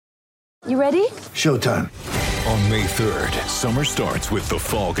You ready? Showtime. On May 3rd, summer starts with The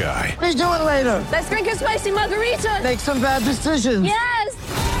Fall Guy. Let's do it later. Let's drink a spicy margarita. Make some bad decisions.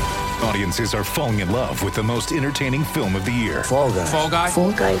 Yes! Audiences are falling in love with the most entertaining film of the year. Fall Guy. Fall Guy?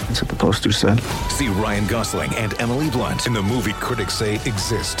 Fall Guy. That's what the poster said. See Ryan Gosling and Emily Blunt in the movie critics say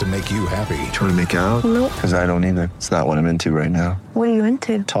exists to make you happy. Trying to make it out? Nope. Because I don't either. It's not what I'm into right now. What are you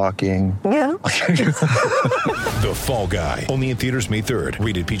into? Talking. Yeah. The Fall Guy. Only in theaters May 3rd.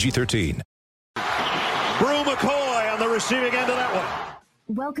 Rated PG-13. Brew McCoy on the receiving end of that one.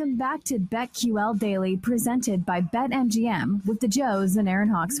 Welcome back to BetQL Daily, presented by BetMGM with the Joes and Aaron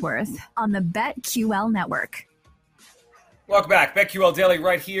Hawksworth on the BetQL Network. Welcome back. BetQL Daily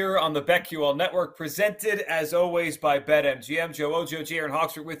right here on the BetQL Network, presented as always by BetMGM. Joe Ojo, Aaron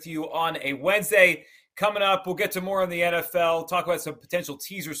Hawksworth with you on a Wednesday. Coming up, we'll get to more on the NFL, talk about some potential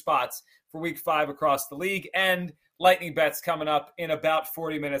teaser spots for Week 5 across the league, and Lightning Bets coming up in about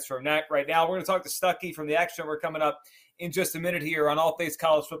 40 minutes from now. Right now, we're going to talk to Stuckey from the Action Network coming up in just a minute here on all things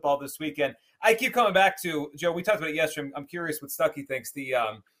college football this weekend. I keep coming back to, Joe, we talked about it yesterday. I'm curious what Stuckey thinks, the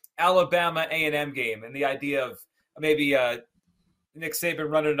Alabama A&M game and the idea of maybe Nick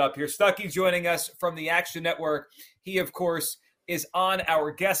Saban running it up here. Stuckey joining us from the Action Network. He, of course, is on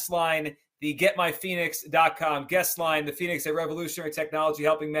our guest line, the GetMyPhoenix.com guest line. The Phoenix, a revolutionary technology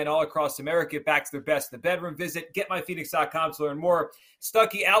helping men all across America get back to their best in the bedroom. Visit GetMyPhoenix.com to learn more.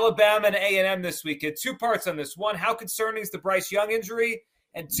 Stuckey, Alabama and A&M this weekend. Two parts on this. One, how concerning is the Bryce Young injury?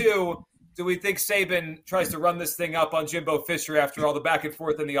 And two, do we think Saban tries to run this thing up on Jimbo Fisher after all the back and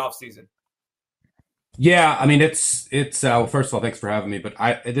forth in the offseason? Yeah, I mean, it's first of all, thanks for having me, but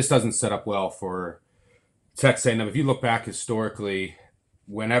this doesn't set up well for Texas A&M. If you look back historically,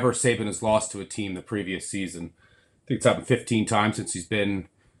 whenever Saban has lost to a team the previous season, I think it's happened 15 times since he's been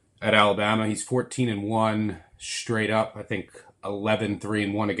at Alabama. He's 14-1 straight up. I think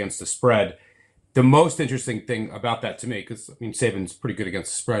 11-3-1 against the spread. The most interesting thing about that to me, because I mean Saban's pretty good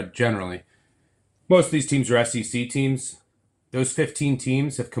against the spread generally. Most of these teams are SEC teams. Those 15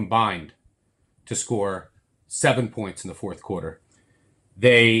 teams have combined to score 7 points in the fourth quarter.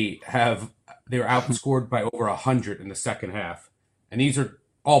 They were outscored by over 100 in the second half. And these are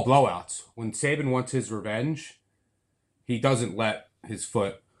all blowouts. When Saban wants his revenge, he doesn't let his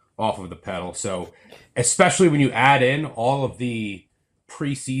foot off of the pedal. So especially when you add in all of the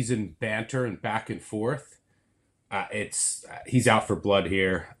preseason banter and back and forth, he's out for blood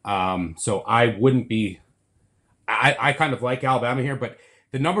here. So I wouldn't be – I kind of like Alabama here, but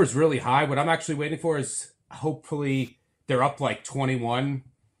the number's really high. What I'm actually waiting for is hopefully they're up like 21,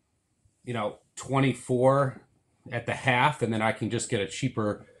 24 at the half, and then I can just get a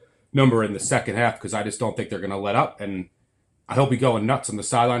cheaper number in the second half because I just don't think they're going to let up. And I hope we going nuts on the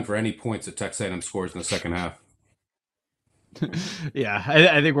sideline for any points that Texas A&M scores in the second half. Yeah,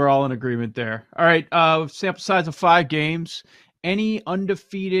 I think we're all in agreement there. All right, sample size of 5 games. Any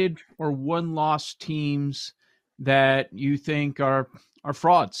undefeated or one-loss teams that you think are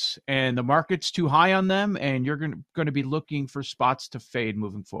frauds and the market's too high on them and you're going to be looking for spots to fade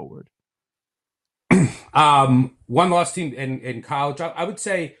moving forward? One loss team in college. I would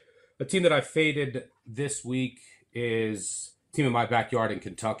say a team that I faded this week is a team in my backyard in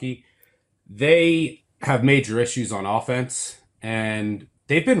Kentucky. They have major issues on offense, and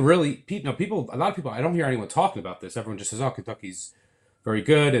they've been really, a lot of people, I don't hear anyone talking about this. Everyone just says, oh, Kentucky's very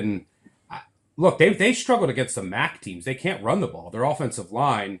good. And look, they struggled against the MAC teams. They can't run the ball. Their offensive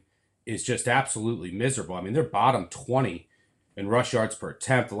line is just absolutely miserable. I mean, they're bottom 20 in rush yards per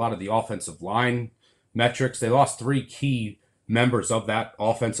attempt. A lot of the offensive line metrics. They lost 3 key members of that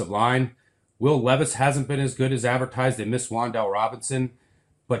offensive line. Will Levis hasn't been as good as advertised. They missed Wan'Dale Robinson.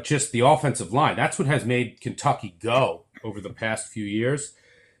 But just the offensive line, that's what has made Kentucky go over the past few years.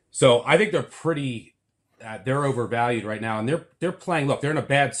 So I think they're pretty they're overvalued right now. And they're playing, look, they're in a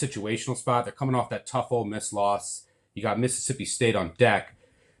bad situational spot. They're coming off that tough Ole Miss loss. You got Mississippi State on deck.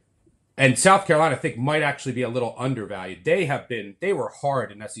 And South Carolina, I think, might actually be a little undervalued. They were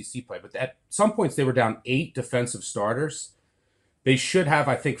hard in SEC play, but at some points they were down 8 defensive starters. They should have,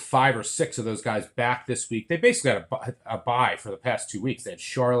 I think, 5 or 6 of those guys back this week. They basically had a bye for the past 2 weeks. They had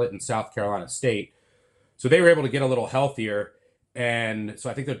Charlotte and South Carolina State. So they were able to get a little healthier. And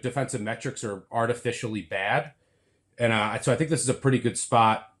so I think their defensive metrics are artificially bad. And so I think this is a pretty good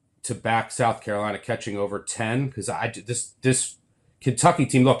spot to back South Carolina catching over 10 because this Kentucky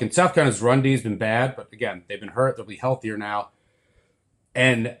team, look, and South Carolina's run D has been bad, but again, they've been hurt. They'll be healthier now.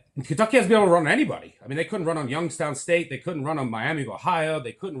 And Kentucky hasn't been able to run on anybody. I mean, they couldn't run on Youngstown State. They couldn't run on Miami of Ohio.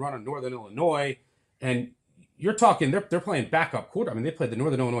 They couldn't run on Northern Illinois. And you're talking, they're playing backup quarter. I mean, they played the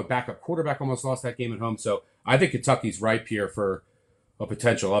Northern Illinois backup quarterback, almost lost that game at home. So I think Kentucky's ripe here for a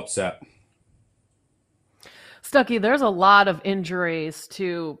potential upset. Stuckey, there's a lot of injuries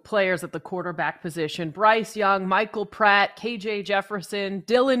to players at the quarterback position. Bryce Young, Michael Pratt, KJ Jefferson,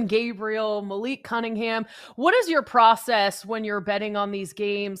 Dylan Gabriel, Malik Cunningham. What is your process when you're betting on these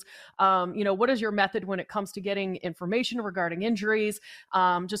games? What is your method when it comes to getting information regarding injuries?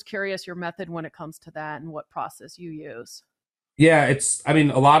 Just curious your method when it comes to that and what process you use. Yeah,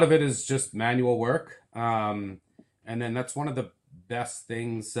 a lot of it is just manual work. And then that's one of the best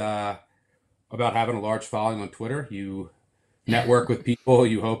things about having a large following on Twitter. You network with people.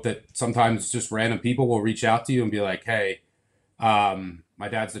 You hope that sometimes just random people will reach out to you and be like, hey, my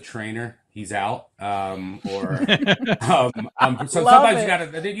dad's the trainer. He's out. So sometimes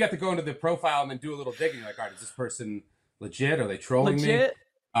you have to go into the profile and then do a little digging. Like, all right, is this person legit? Are they trolling me?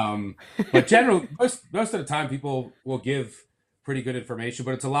 But generally, most of the time people will give pretty good information,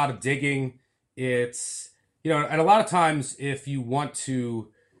 but it's a lot of digging. It's, and a lot of times if you want to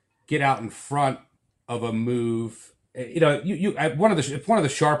get out in front of a move, if one of the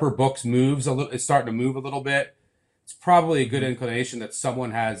sharper books moves a little, it's starting to move a little bit, it's probably a good inclination that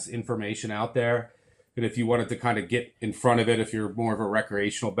someone has information out there. And if you wanted to kind of get in front of it, if you're more of a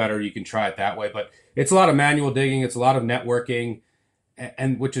recreational bettor, you can try it that way. But it's a lot of manual digging, it's a lot of networking,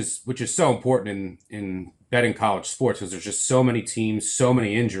 and which is so important in betting college sports, because there's just so many teams, so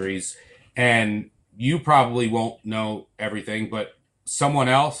many injuries, and you probably won't know everything, but someone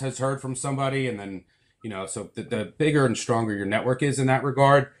else has heard from somebody, and then so the bigger and stronger your network is in that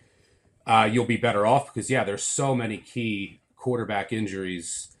regard, you'll be better off, because there's so many key quarterback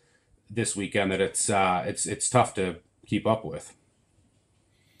injuries this weekend that it's tough to keep up with.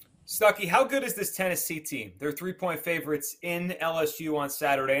 Stuckey, how good is this Tennessee team? They're 3-point favorites in LSU on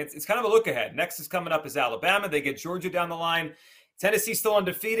Saturday. It's kind of a look ahead. Next is coming up is Alabama. They get Georgia down the line. Tennessee still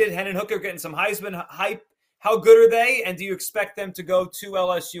undefeated. Hendon Hooker getting some Heisman hype. How good are they, and do you expect them to go to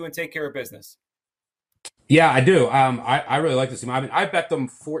LSU and take care of business? Yeah, I do. I really like this team. I mean, I bet them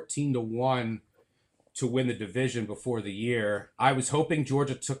 14-1 to win the division before the year. I was hoping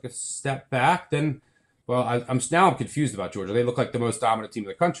Georgia took a step back. Then, I'm confused about Georgia. They look like the most dominant team in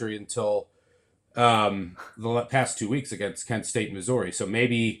the country until the past 2 weeks against Kent State and Missouri. So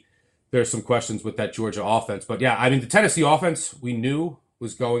maybe there's some questions with that Georgia offense. But yeah, I mean, the Tennessee offense we knew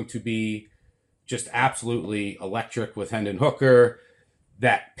was going to be just absolutely electric with Hendon Hooker,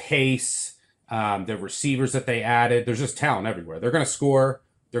 that pace, the receivers that they added. There's just talent everywhere. They're going to score.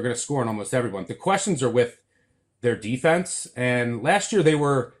 They're going to score on almost everyone. The questions are with their defense. And last year they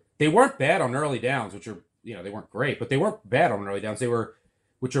weren't bad on early downs, which are, they weren't great, but they weren't bad on early downs.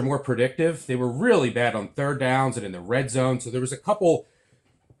 Which are more predictive. They were really bad on third downs and in the red zone. So there was a couple,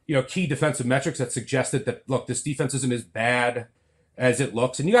 key defensive metrics that suggested that, look, this defense isn't as bad as it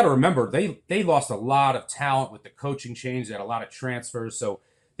looks. And you got to remember, they lost a lot of talent with the coaching change. They had a lot of transfers, so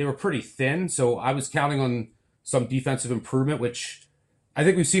they were pretty thin. So I was counting on some defensive improvement, which I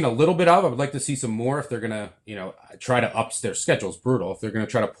think we've seen a little bit of. I would like to see some more if they're going to, try to up their schedule's brutal. If they're going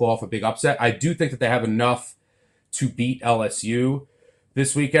to try to pull off a big upset, I do think that they have enough to beat LSU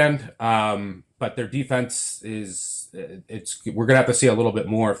this weekend. But their defense we're going to have to see a little bit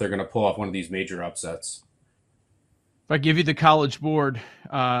more if they're going to pull off one of these major upsets. If I give you the College Board,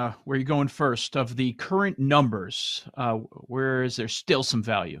 where are you going first? Of the current numbers, where is there still some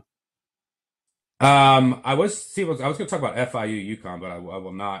value? I was going to talk about FIU UConn, but I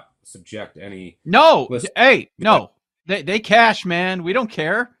will not subject any. No, no, they cash, man. We don't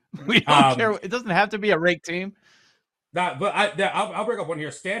care. We don't care. It doesn't have to be a ranked team. I'll bring up one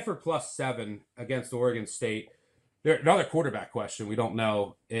here. Stanford +7 against Oregon State. Another quarterback question. We don't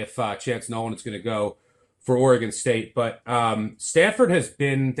know if Chance Nolan is going to go for Oregon State, but Stanford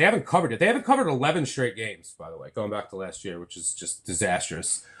they haven't covered it. They haven't covered 11 straight games, by the way, going back to last year, which is just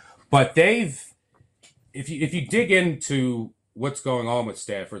disastrous. But if you dig into what's going on with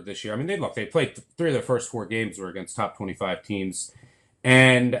Stanford this year, I mean, they played 3 of their first 4 games were against top 25 teams,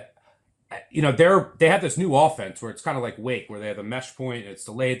 and they have this new offense where it's kind of like Wake, where they have a mesh point and it's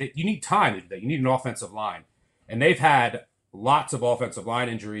delayed. You need time to do that. You need an offensive line, and they've had lots of offensive line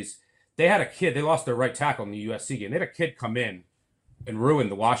injuries. They had a kid, they lost their right tackle in the USC game. They had a kid come in and ruin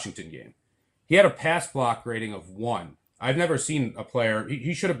the Washington game. He had a pass block rating of 1. I've never seen a player,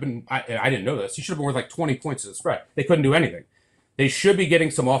 he should have been, I didn't know this, he should have been worth like 20 points to the spread. They couldn't do anything. They should be getting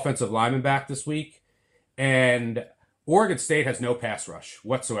some offensive linemen back this week. And Oregon State has no pass rush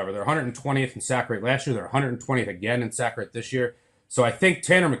whatsoever. They're 120th in sack rate last year. They're 120th again in sack rate this year. So I think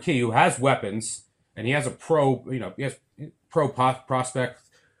Tanner McKee, who has weapons, and he has a prospect,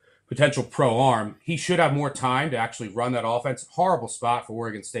 potential pro arm, he should have more time to actually run that offense. Horrible spot for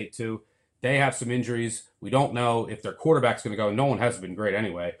Oregon State, too. They have some injuries. We don't know if their quarterback's going to go. No one has been great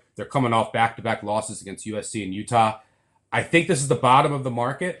anyway. They're coming off back-to-back losses against USC and Utah. I think this is the bottom of the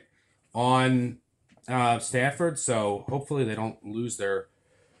market on Stanford, so hopefully they don't lose their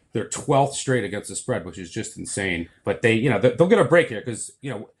 12th straight against the spread, which is just insane. But they'll get a break here because,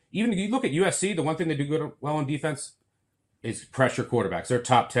 even if you look at USC, the one thing they do well on defense is pressure quarterbacks. They're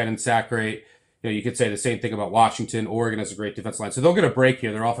top 10 in sack rate. You could say the same thing about Washington. Oregon has a great defense line. So they'll get a break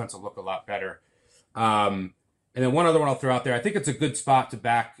here. Their offense will look a lot better. And then one other one I'll throw out there. I think it's a good spot to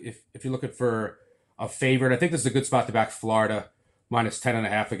back if you're looking for a favorite. I think this is a good spot to back Florida minus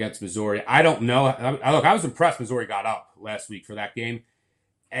 10.5 against Missouri. I don't know. I was impressed Missouri got up last week for that game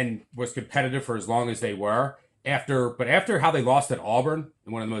and was competitive for as long as they were. After how they lost at Auburn,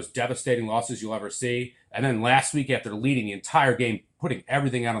 in one of the most devastating losses you'll ever see, and then last week after leading the entire game, putting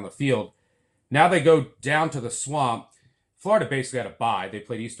everything out on the field, now they go down to the Swamp. Florida basically had a bye. They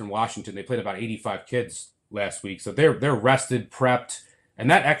played Eastern Washington. They played about 85 kids last week, so they're rested, prepped, and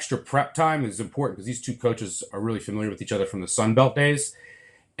that extra prep time is important because these two coaches are really familiar with each other from the Sun Belt days.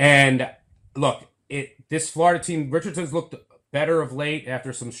 And look, this Florida team, Richardson's looked better of late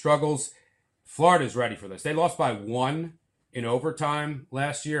after some struggles. Florida's ready for this. They lost by 1 in overtime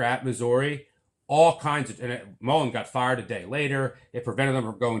last year at Missouri. All kinds of, and Mullen got fired a day later. It prevented them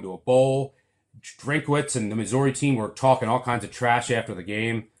from going to a bowl. Drinkwitz and the Missouri team were talking all kinds of trash after the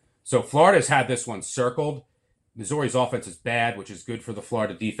game. So Florida's had this one circled. Missouri's offense is bad, which is good for the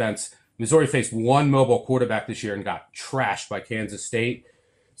Florida defense. Missouri faced one mobile quarterback this year and got trashed by Kansas State.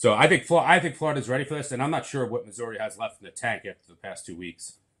 So I think Florida's ready for this, and I'm not sure what Missouri has left in the tank after the past 2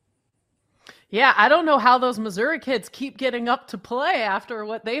 weeks. Yeah, I don't know how those Missouri kids keep getting up to play after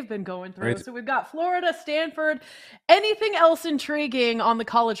what they've been going through. Right. So we've got Florida, Stanford. Anything else intriguing on the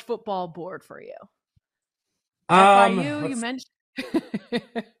college football board for you? FIU, you mentioned.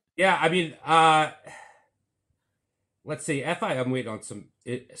 Yeah, I mean, let's see. I'm waiting on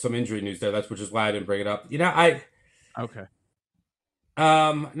some injury news there. Which is why I didn't bring it up. Okay.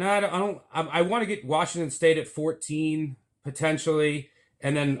 No, I don't. I want to get Washington State at 14 potentially.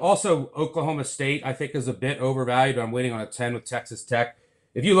 And then also Oklahoma State, I think, is a bit overvalued. I'm waiting on a 10 with Texas Tech.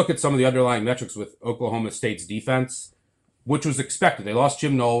 If you look at some of the underlying metrics with Oklahoma State's defense, which was expected, they lost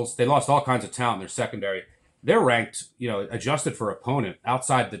Jim Knowles. They lost all kinds of talent in their secondary. They're ranked, adjusted for opponent,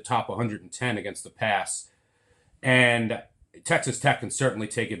 outside the top 110 against the pass. And Texas Tech can certainly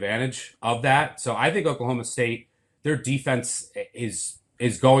take advantage of that. So I think Oklahoma State, their defense is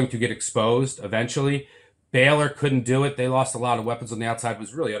going to get exposed eventually. Baylor couldn't do it. They lost a lot of weapons on the outside.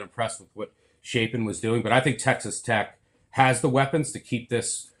 Was really unimpressed with what Shapen was doing. But I think Texas Tech has the weapons to keep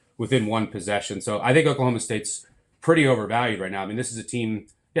this within one possession. So I think Oklahoma State's pretty overvalued right now. I mean, this is a team,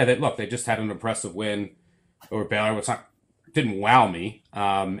 they just had an impressive win over Baylor, which didn't wow me.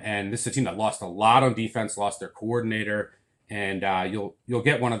 And this is a team that lost a lot on defense, lost their coordinator. And you'll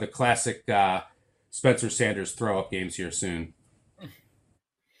get one of the classic Spencer Sanders throw-up games here soon.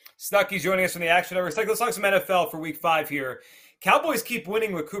 Stuckey joining us from the Action Network. Let's talk some NFL for Week 5 here. Cowboys keep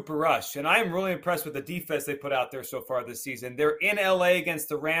winning with Cooper Rush, and I am really impressed with the defense they put out there so far this season. They're in L.A. against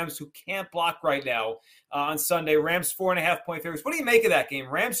the Rams, who can't block right now on Sunday. Rams 4.5-point favorites. What do you make of that game?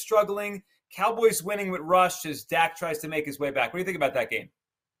 Rams struggling, Cowboys winning with Rush as Dak tries to make his way back. What do you think about that game?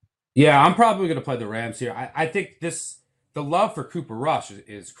 Yeah, I'm probably going to play the Rams here. I think the love for Cooper Rush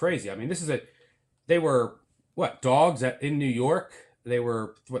is crazy. I mean, they were, dogs in New York? They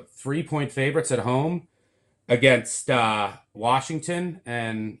were 3-point favorites at home against Washington,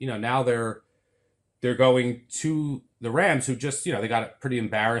 and now they're going to the Rams, who just they got pretty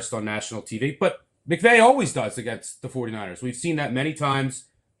embarrassed on national TV. But McVay always does against the 49ers. We've seen that many times.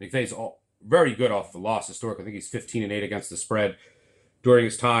 McVay's very good off the loss historically. I think he's 15-8 against the spread during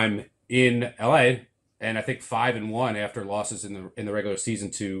his time in LA, and I think 5-1 after losses in the regular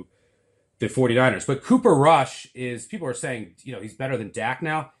season to the 49ers. But Cooper Rush people are saying, he's better than Dak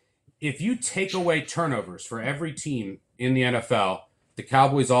now. If you take away turnovers for every team in the NFL, the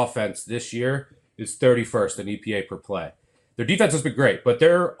Cowboys offense this year is 31st in EPA per play. Their defense has been great, but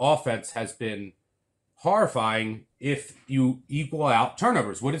their offense has been horrifying if you equal out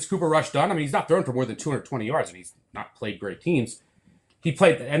turnovers. What has Cooper Rush done? I mean, he's not thrown for more than 220 yards, and he's not played great teams. He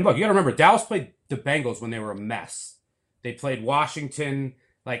played, and look, you got to remember, Dallas played the Bengals when they were a mess. They played Washington,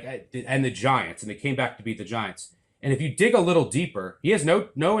 and the Giants, and they came back to beat the Giants. And if you dig a little deeper, he has no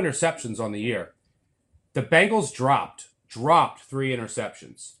interceptions on the year. The Bengals dropped 3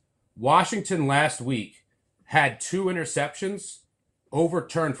 interceptions. Washington last week had 2 interceptions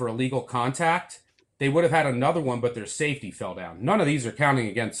overturned for illegal contact. They would have had another one, but their safety fell down. None of these are counting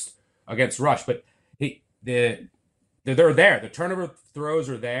against Rush, but they're there. The turnover throws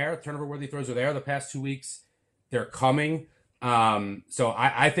are there. Turnover-worthy throws are there the past 2 weeks. They're coming. So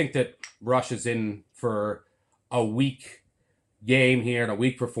I think that Rush is in for a weak game here and a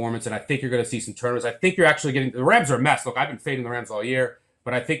weak performance, and I think you're going to see some turnovers. I think you're actually getting – the Rams are a mess. Look, I've been fading the Rams all year,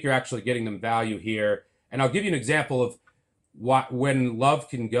 but I think you're actually getting them value here. And I'll give you an example of when Love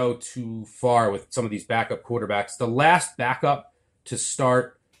can go too far with some of these backup quarterbacks. The last backup to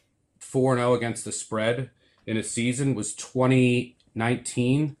start 4-0 against the spread in a season was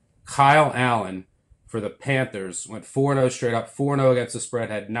 2019. Kyle Allen for the Panthers went 4-0 straight up, 4-0 against the spread,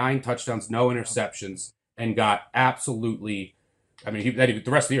 had 9 touchdowns, no interceptions, and got absolutely – I mean, the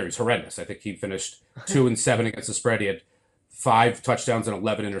rest of the year he's horrendous. I think he finished 2-7 against the spread. He had 5 touchdowns and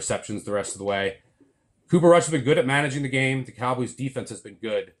 11 interceptions the rest of the way. Cooper Rush has been good at managing the game. The Cowboys' defense has been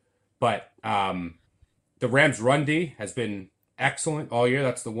good. But the Rams' run D has been excellent all year.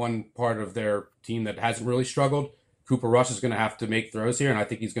 That's the one part of their team that hasn't really struggled. Cooper Rush is going to have to make throws here, and I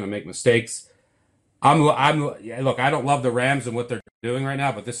think he's going to make mistakes. Look, I don't love the Rams and what they're doing right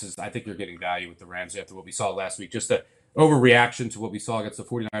now, but I think you're getting value with the Rams after what we saw last week. Just an overreaction to what we saw against the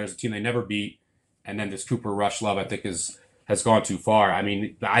 49ers, a team they never beat. And then this Cooper Rush love, I think, has gone too far. I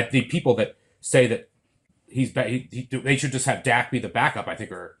mean, I think people that say that they should just have Dak be the backup, I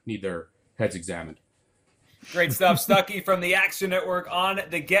think, need their heads examined. Great stuff. Stuckey from the Action Network on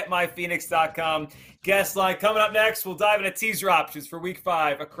the GetMyPhoenix.com guest line. Coming up next, we'll dive into teaser options for Week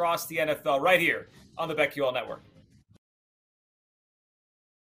 5 across the NFL right here on the BetQL Network.